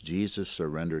cross, Jesus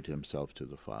surrendered himself to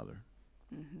the Father.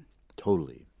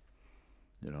 Totally.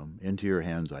 Into your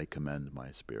hands I commend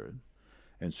my spirit.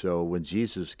 And so when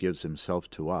Jesus gives himself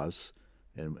to us,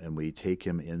 and we take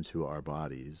him into our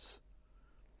bodies,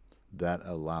 that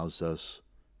allows us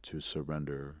to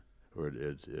surrender, or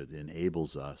it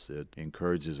enables us, it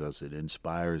encourages us, it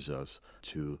inspires us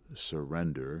to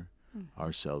surrender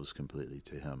ourselves completely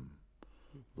to him.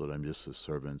 Lord, I'm just a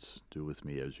servant. Do with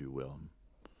me as you will.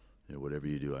 Whatever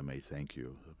you do, I may thank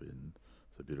you.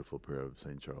 It's a beautiful prayer of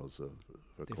St. Charles of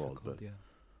Foucault.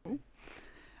 Yeah.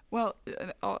 Well,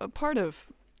 a part of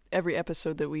every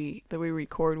episode that we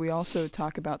record, we also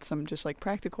talk about some just like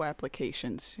practical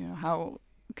applications. How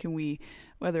can we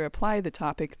whether apply the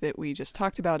topic that we just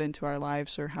talked about into our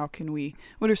lives, or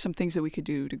what are some things that we could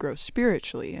do to grow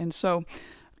spiritually? And so,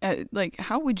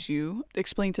 how would you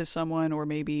explain to someone, or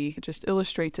maybe just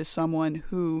illustrate to someone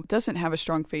who doesn't have a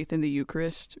strong faith in the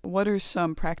Eucharist, what are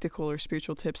some practical or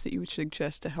spiritual tips that you would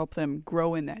suggest to help them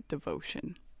grow in that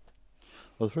devotion?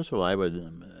 Well, first of all, I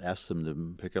would ask them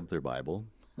to pick up their Bible.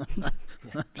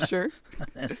 Sure.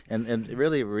 and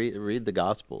really read the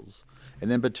Gospels.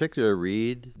 And in particular,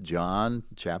 read John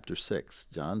chapter 6,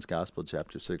 John's Gospel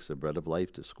chapter 6, the Bread of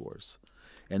Life Discourse.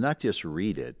 And not just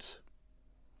read it,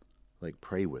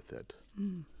 pray with it.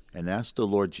 And ask the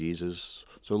Lord Jesus,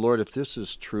 so Lord, if this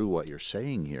is true what you're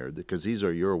saying here, because these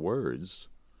are your words,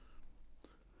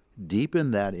 deepen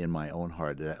that in my own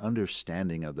heart, that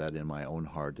understanding of that in my own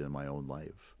heart and my own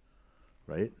life,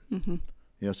 right?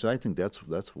 So I think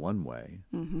that's one way.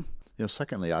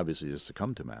 Secondly, obviously, just to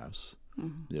come to Mass.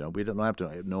 We don't have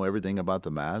to know everything about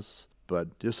the Mass,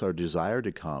 but just our desire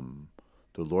to come.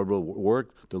 The Lord will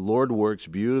work. The Lord works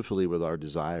beautifully with our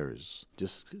desires.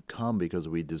 Just come because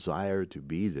we desire to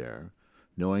be there,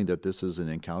 knowing that this is an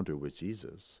encounter with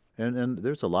Jesus. And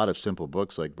there's a lot of simple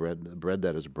books like Bread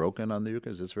That Is Broken on the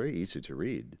Eucharist. It's very easy to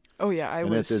read. Oh yeah,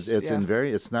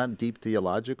 it's not deep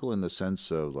theological in the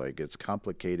sense of it's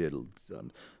complicated,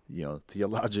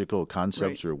 theological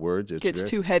concepts or words. It gets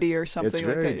too heady or something. It's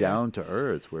very down to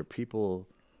earth, where people,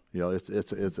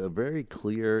 it's a very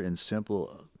clear and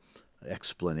simple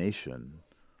explanation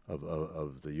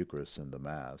of the Eucharist and the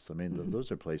Mass. I mean,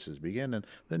 those are places to begin, and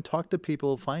then talk to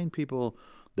people, find people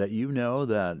that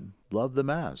that love the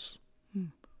Mass,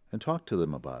 and talk to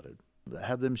them about it.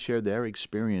 Have them share their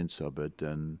experience of it,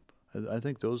 and I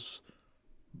think those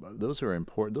are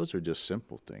important. Those are just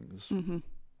simple things.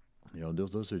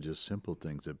 Those are just simple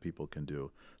things that people can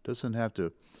do. Doesn't have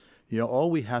to,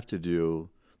 all we have to do.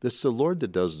 This is the Lord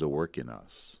that does the work in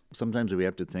us. Sometimes we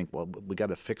have to think, well, we got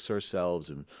to fix ourselves,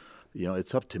 and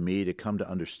it's up to me to come to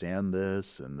understand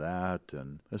this and that,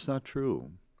 and that's not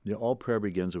true. All prayer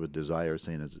begins with desire,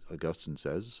 St. Augustine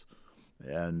says.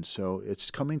 And so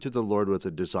it's coming to the Lord with a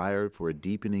desire for a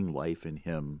deepening life in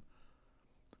Him,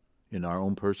 in our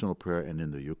own personal prayer and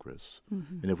in the Eucharist.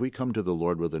 And if we come to the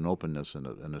Lord with an openness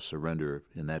and a surrender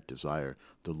in that desire,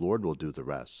 the Lord will do the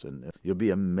rest. And you'll be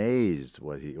amazed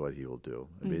what He will do.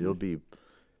 I mean,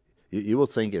 you will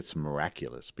think it's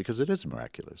miraculous, because it is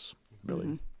miraculous,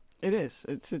 really. It is.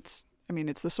 It's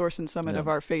the source and summit of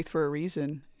our faith for a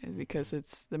reason, because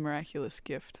it's the miraculous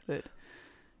gift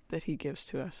that He gives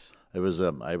to us. I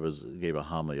gave a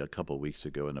homily a couple of weeks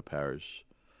ago in a parish,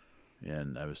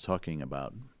 and I was talking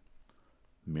about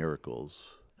miracles.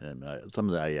 And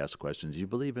I ask questions. Do you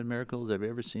believe in miracles? Have you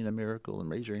ever seen a miracle? And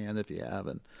raise your hand if you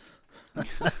haven't.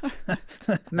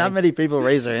 Not many people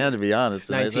raise their hand, to be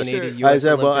honest. 1980 U.S.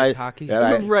 Olympic hockey.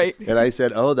 Right. And I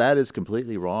said, that is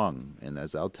completely wrong. And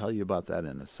I'll tell you about that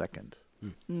in a second.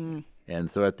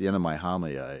 And so at the end of my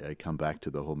homily, I come back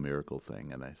to the whole miracle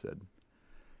thing, and I said,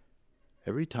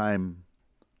 every time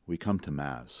we come to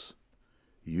Mass,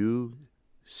 you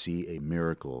see a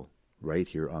miracle right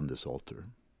here on this altar.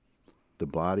 The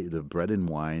bread and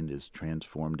wine is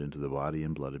transformed into the body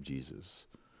and blood of Jesus.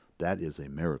 That is a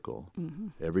miracle.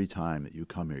 Every time that you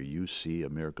come here, you see a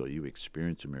miracle, you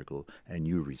experience a miracle, and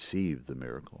you receive the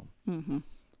miracle.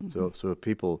 So if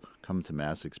people come to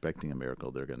Mass expecting a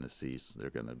miracle, they're going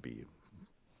to be,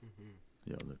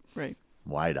 right,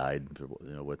 wide-eyed for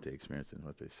what they experience and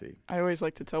what they see. I always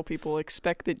like to tell people,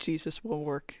 expect that Jesus will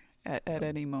work at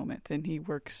any moment, and He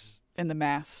works in the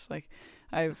Mass.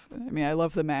 I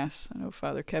love the Mass. I know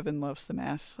Father Kevin loves the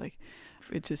Mass.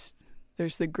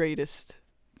 There's the greatest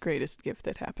gift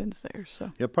that happens there.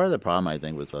 So part of the problem, I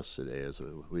think, with us today is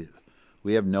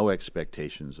we have no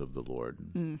expectations of the Lord,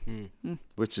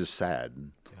 which is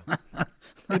sad. Yeah.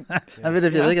 I mean,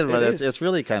 if you think about it, is. it's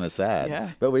really kind of sad.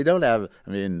 Yeah. But we don't have, I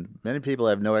mean, many people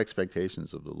have no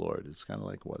expectations of the Lord. It's kind of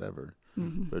like whatever.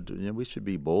 But we should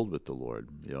be bold with the Lord,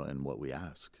 in what we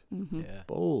ask. Yeah.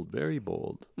 Bold, very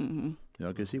bold.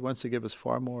 Because He wants to give us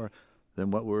far more than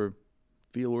what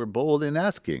feel we're bold in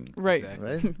asking. Right.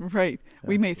 Exactly. Right? Right.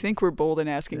 We may think we're bold in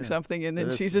asking something, and then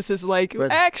But it's- Jesus is like,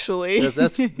 but actually.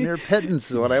 That's mere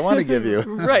pittance, what I want to give you.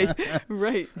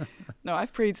 Right. No,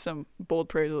 I've prayed some bold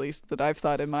prayers, at least that I've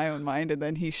thought in my own mind, and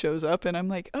then He shows up, and I'm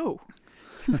like, oh,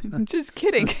 just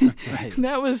kidding. Right.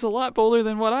 That was a lot bolder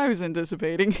than what I was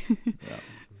anticipating. Yeah.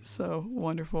 So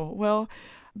wonderful. Well,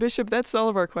 Bishop, that's all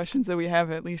of our questions that we have,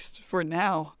 at least for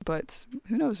now. But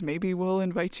who knows? Maybe we'll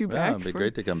invite you Yeah, back. it'd be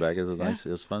great to come back. It was nice.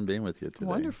 It was fun being with you today.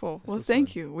 Wonderful. Well, was thank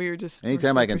fun. you. We were just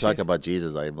Anytime we're so I can talk appreciative. about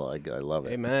Jesus, I love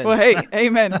it. Amen. Well, hey,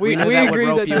 amen. We knew that agree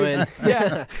would rope that you in.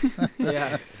 Yeah.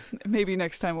 Yeah. Maybe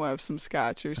next time we'll have some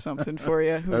scotch or something for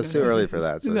you. Who That's knows? too early for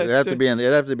that. So That's it'd have to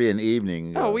true. be an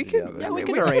evening. Oh, we could. together. Yeah, we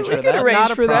we could arrange we for could that. arrange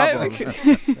Not a for that. problem.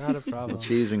 We could- Not a problem.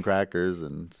 cheese and crackers,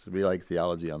 and we like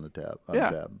theology on the tab.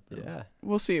 Yeah. Yeah.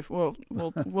 We'll see if we'll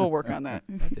work on that.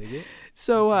 I dig it.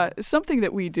 So something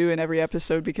that we do in every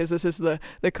episode, because this is the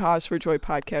Cause for Joy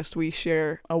podcast, we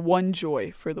share a one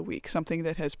joy for the week, something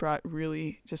that has brought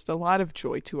really just a lot of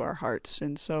joy to our hearts.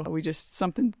 And so we just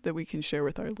something that we can share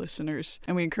with our listeners,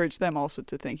 and we encourage them also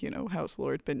to think, how's the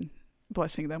Lord been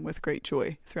blessing them with great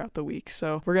joy throughout the week.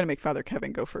 So we're going to make Father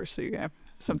Kevin go first, so you have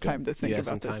some time to think Yeah, about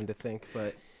some this. time to think.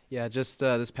 But yeah, just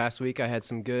this past week, I had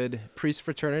some good priest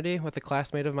fraternity with a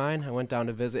classmate of mine. I went down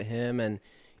to visit him, and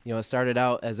it started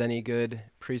out as any good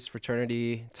priest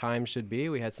fraternity time should be.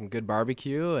 We had some good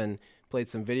barbecue and played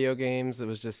some video games. It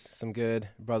was just some good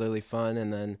brotherly fun,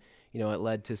 and then it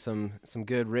led to some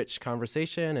good rich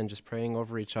conversation and just praying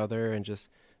over each other and just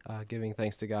giving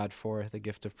thanks to God for the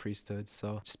gift of priesthood.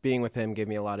 So just being with him gave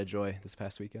me a lot of joy this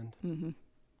past weekend. Mm-hmm.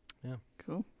 Yeah.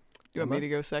 Cool. You want me to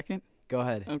go second? Go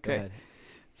ahead. Okay. Go ahead.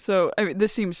 So,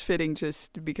 this seems fitting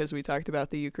just because we talked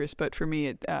about the Eucharist, but for me,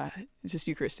 it's just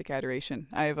Eucharistic adoration.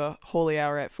 I have a holy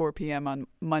hour at 4 p.m. on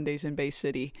Mondays in Bay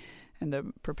City in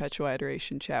the Perpetual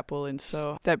Adoration Chapel, and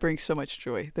so that brings so much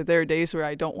joy that there are days where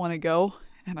I don't want to go,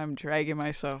 and I'm dragging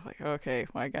myself like, okay,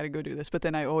 well, I got to go do this, but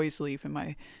then I always leave, and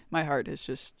my heart is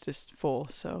just full.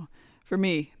 So, for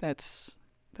me, that's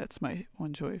my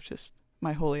one joy of just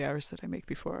my holy hours that I make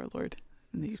before our Lord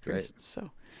in the That's Eucharist. great.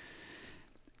 So,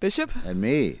 Bishop. And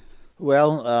me.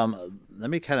 Well,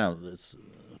 let me kind of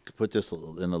put this in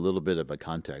a little bit of a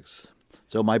context.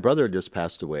 So my brother just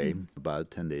passed away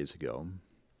about 10 days ago,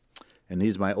 and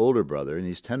he's my older brother, and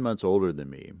he's 10 months older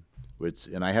than me.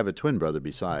 And I have a twin brother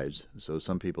besides. So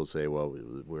some people say, well,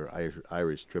 we're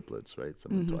Irish triplets, right?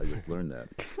 I just learned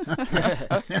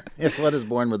that. If one is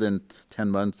born within 10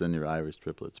 months, then you're Irish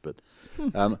triplets. But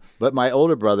my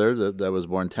older brother that was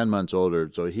born 10 months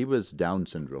older, so he was Down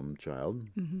syndrome child,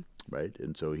 right?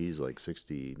 And so he's like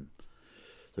 60.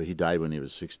 So he died when he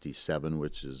was 67,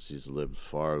 which is he's lived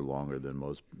far longer than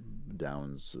most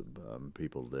Downs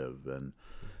people live.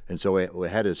 And so we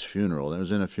had his funeral. And it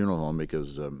was in a funeral home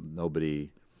because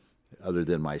nobody other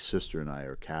than my sister and I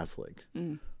are Catholic.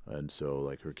 And so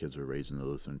like her kids were raised in the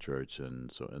Lutheran Church,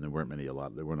 and there weren't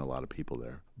a lot of people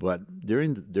there. But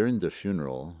during the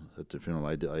funeral,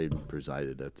 I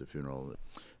presided at the funeral.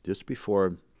 Just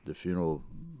before the funeral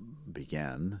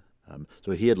began,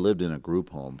 so he had lived in a group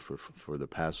home for the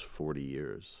past 40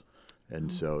 years.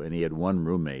 And and he had one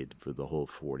roommate for the whole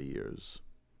 40 years.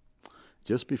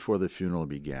 Just before the funeral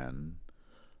began,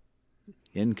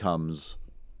 in comes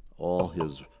all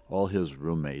his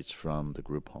roommates from the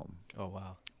group home. Oh,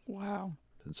 wow. Wow.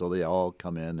 And so they all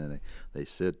come in and they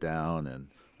sit down, and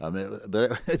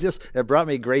it brought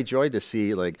me great joy to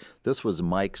see like this was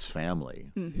Mike's family,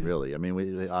 really. I mean,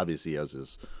 we obviously has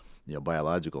his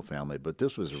biological family, but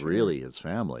this was really his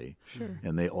family,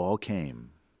 and they all came.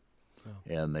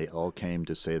 And they all came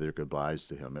to say their goodbyes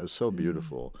to him. It was so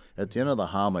beautiful. At the end of the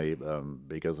homily,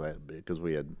 because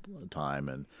we had time,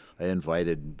 and I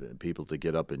invited people to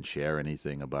get up and share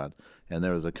anything about. And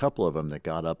there was a couple of them that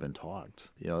got up and talked.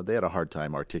 They had a hard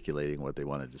time articulating what they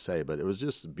wanted to say, but it was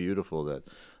just beautiful that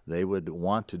they would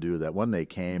want to do that when they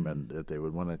came, and that they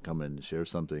would want to come and share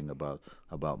something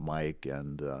about Mike.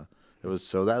 And it was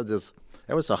so that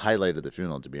was the highlight of the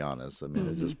funeral. To be honest, I mean,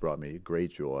 it just brought me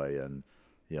great joy, and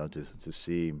to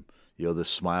see the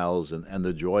smiles and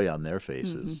the joy on their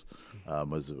faces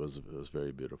was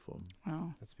very beautiful.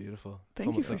 Wow. That's beautiful.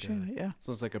 Thank you for sharing that. Yeah. It's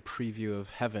almost like a preview of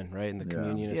heaven, right? And the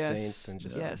communion of saints, and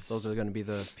just those are going to be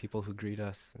the people who greet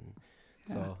us. And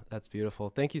So that's beautiful.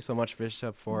 Thank you so much,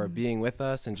 Bishop, for being with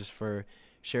us and just for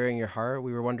sharing your heart.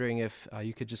 We were wondering if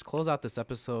you could just close out this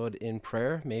episode in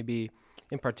prayer, maybe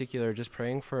in particular just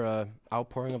praying for a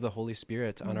outpouring of the Holy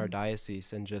Spirit on our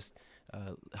diocese and just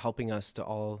helping us to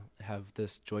all have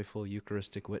this joyful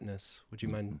Eucharistic witness. Would you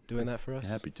mind doing that for us?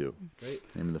 Happy to. Great. In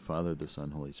the name of the Father, the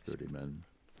Son, Holy Spirit, amen.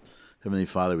 Heavenly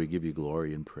Father, we give you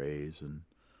glory and praise, and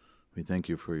we thank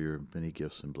you for your many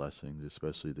gifts and blessings,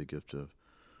 especially the gift of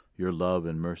your love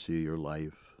and mercy, your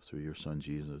life through your Son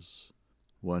Jesus,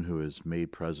 one who is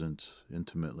made present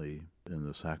intimately in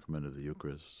the sacrament of the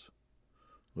Eucharist.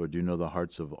 Lord, you know the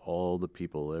hearts of all the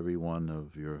people, every one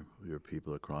of your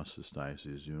people across this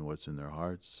diocese. You know what's in their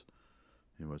hearts,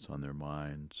 you know what's on their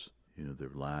minds, you know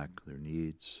their lack, their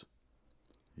needs,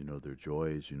 you know their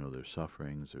joys, you know their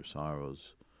sufferings, their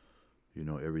sorrows. You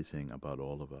know everything about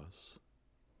all of us.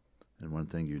 And one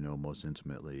thing you know most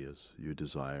intimately is you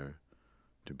desire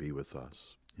to be with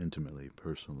us, intimately,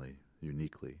 personally,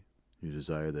 uniquely. You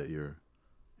desire that your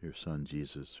Son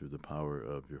Jesus, through the power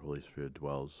of your Holy Spirit,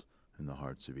 dwells in the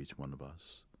hearts of each one of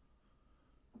us.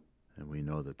 And we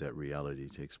know that that reality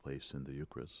takes place in the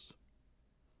Eucharist.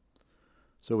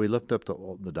 So we lift up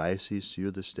the diocese to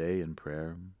you this day in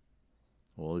prayer,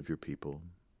 all of your people.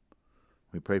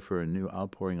 We pray for a new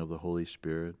outpouring of the Holy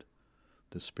Spirit.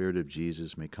 The Spirit of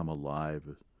Jesus may come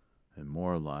alive and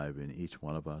more alive in each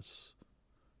one of us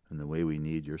in the way we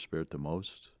need your Spirit the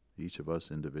most, each of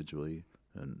us individually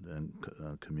and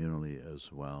communally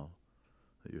as well.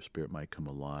 That your Spirit might come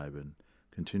alive and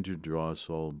continue to draw us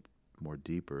all more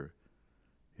deeper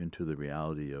into the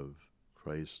reality of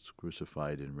Christ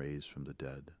crucified and raised from the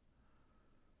dead,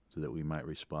 so that we might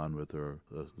respond with the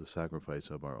sacrifice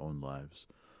of our own lives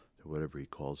to whatever he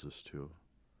calls us to,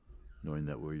 knowing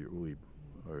that we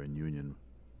are in union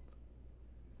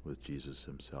with Jesus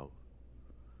himself.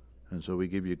 And so we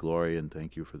give you glory and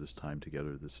thank you for this time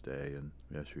together this day, and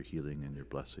we ask your healing and your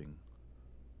blessing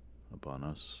upon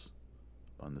us,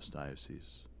 on this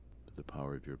diocese, to the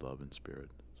power of your love and Spirit.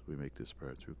 So we make this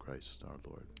prayer through Christ our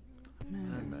Lord.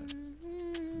 Amen.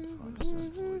 In the Father, Son,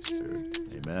 and Holy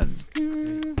Spirit. Amen.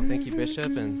 Great. Thank you,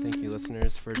 Bishop, and thank you,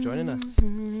 listeners, for joining us.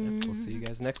 Yep, we'll see you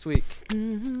guys next week.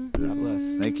 God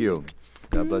bless. Thank you.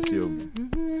 God bless you.